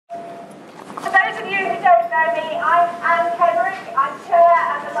know me, I'm Ann Kenrick. I'm chair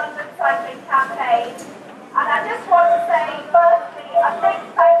at the London Cycling Campaign. And I just want to say, firstly, a big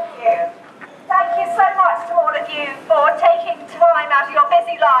thank you. Thank you so much to all of you for taking time out of your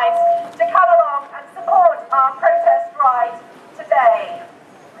busy lives to come along and support our protest ride today.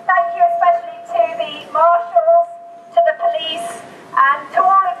 Thank you especially to the marshals, to the police, and to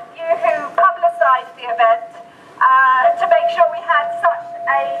all of you who publicised the event to make sure we had such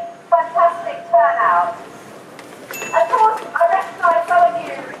a fantastic turnout. Of course, I recognise some of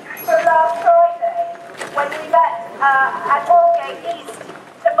you from last Friday when we met at Holborn East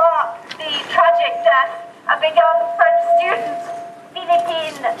to mark the tragic death of the young French student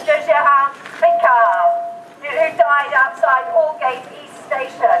Philippine de Gérard Ricard, who died outside Aldgate East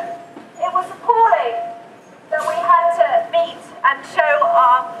Station. It was appalling that we had to meet and show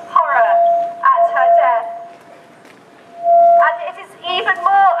our horror at her death. And it is even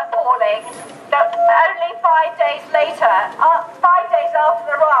more appalling that only 5 days later, 5 days after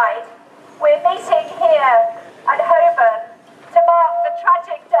the ride, we're meeting here at Holborn to mark the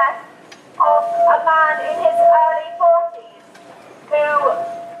tragic death of a man in his early 40s who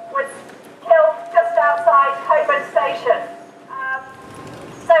was killed just outside Holborn Station.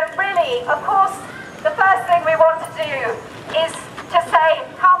 So really, of course, the first thing we want to do is to say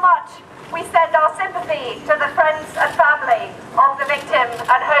how much we send our sympathy to the friends and family of the victim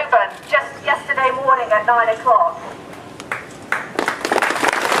at Holborn just yesterday morning at 9 o'clock.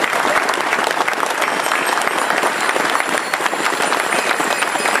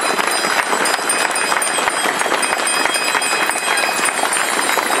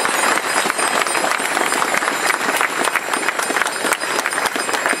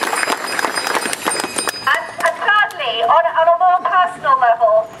 And thirdly, on a more personal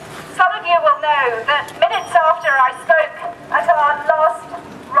level, some of you will know that minutes after I spoke at our last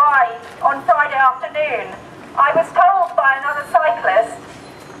ride on Friday afternoon, I was told by another cyclist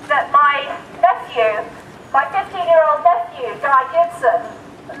that my nephew, my 15-year-old nephew, Guy Gibson,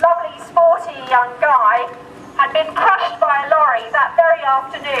 a lovely sporty young guy, had been crushed by a lorry that very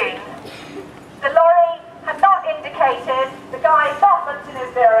afternoon. The lorry had not indicated, the guy had not looked in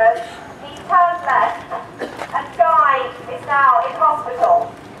his mirrors, he turned left, and Guy is now in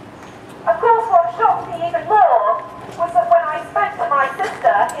hospital. Of course, what shocked me even more was that when I spoke to my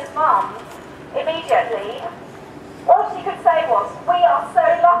sister, his mum, immediately, all she could say was, "We are so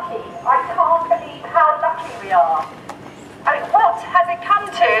lucky. I can't believe how lucky we are." I mean, what has it come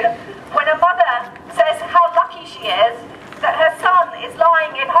to when a mother says how lucky she is that her son is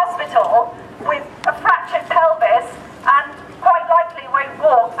lying in hospital with a fractured pelvis and quite likely won't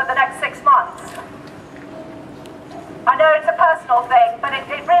walk for the next 6 months? I know it's a personal thing, but it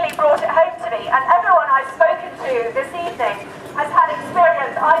really brought it home to me. And everyone I've spoken to this evening has had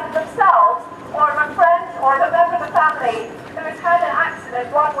experience either themselves or of a friend or of a member of the family who has had an accident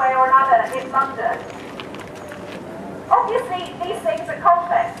one way or another in London. Obviously, these things are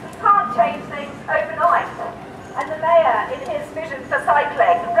complex. We can't change things overnight. And the Mayor, in his vision for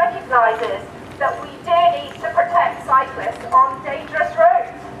cycling, recognises that we do need to protect cyclists on dangerous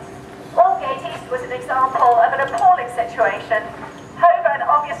roads. Aldgate East was an example of an appalling situation. Holborn,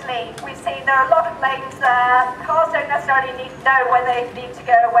 obviously, we've seen there are a lot of lanes there. Cars don't necessarily need to know where they need to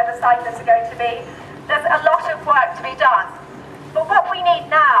go, where the cyclists are going to be. There's a lot of work to be done. But what we need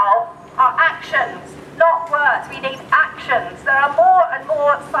now are actions, not words. We need actions. There are more and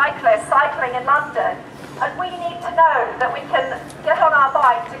more cyclists cycling in London, and we need to know that we can get on our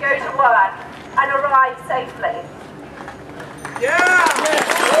bike to go to work and arrive safely. Yeah!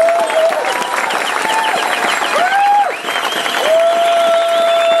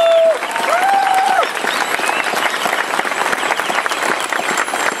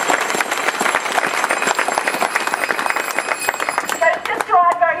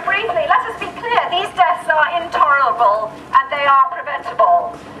 Intolerable and they are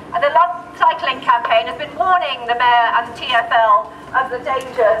preventable. And the London Cycling Campaign has been warning the Mayor and the TfL of the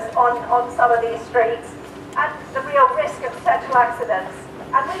dangers on some of these streets and the real risk of potential accidents.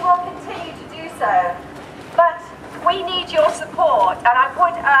 And we will continue to do so. But we need your support, and I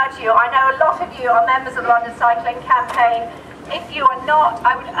would urge you, I know a lot of you are members of the London Cycling Campaign. If you are not,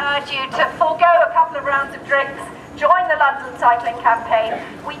 I would urge you to forego a couple of rounds of drinks. Join the London Cycling Campaign.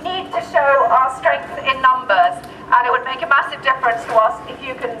 We need to show our strength in numbers, and it would make a massive difference to us if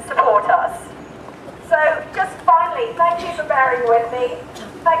you can support us. So, just finally, thank you for bearing with me.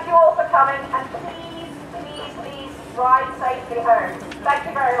 Thank you all for coming, and please, please, please ride safely home. Thank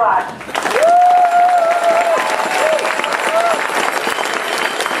you very much.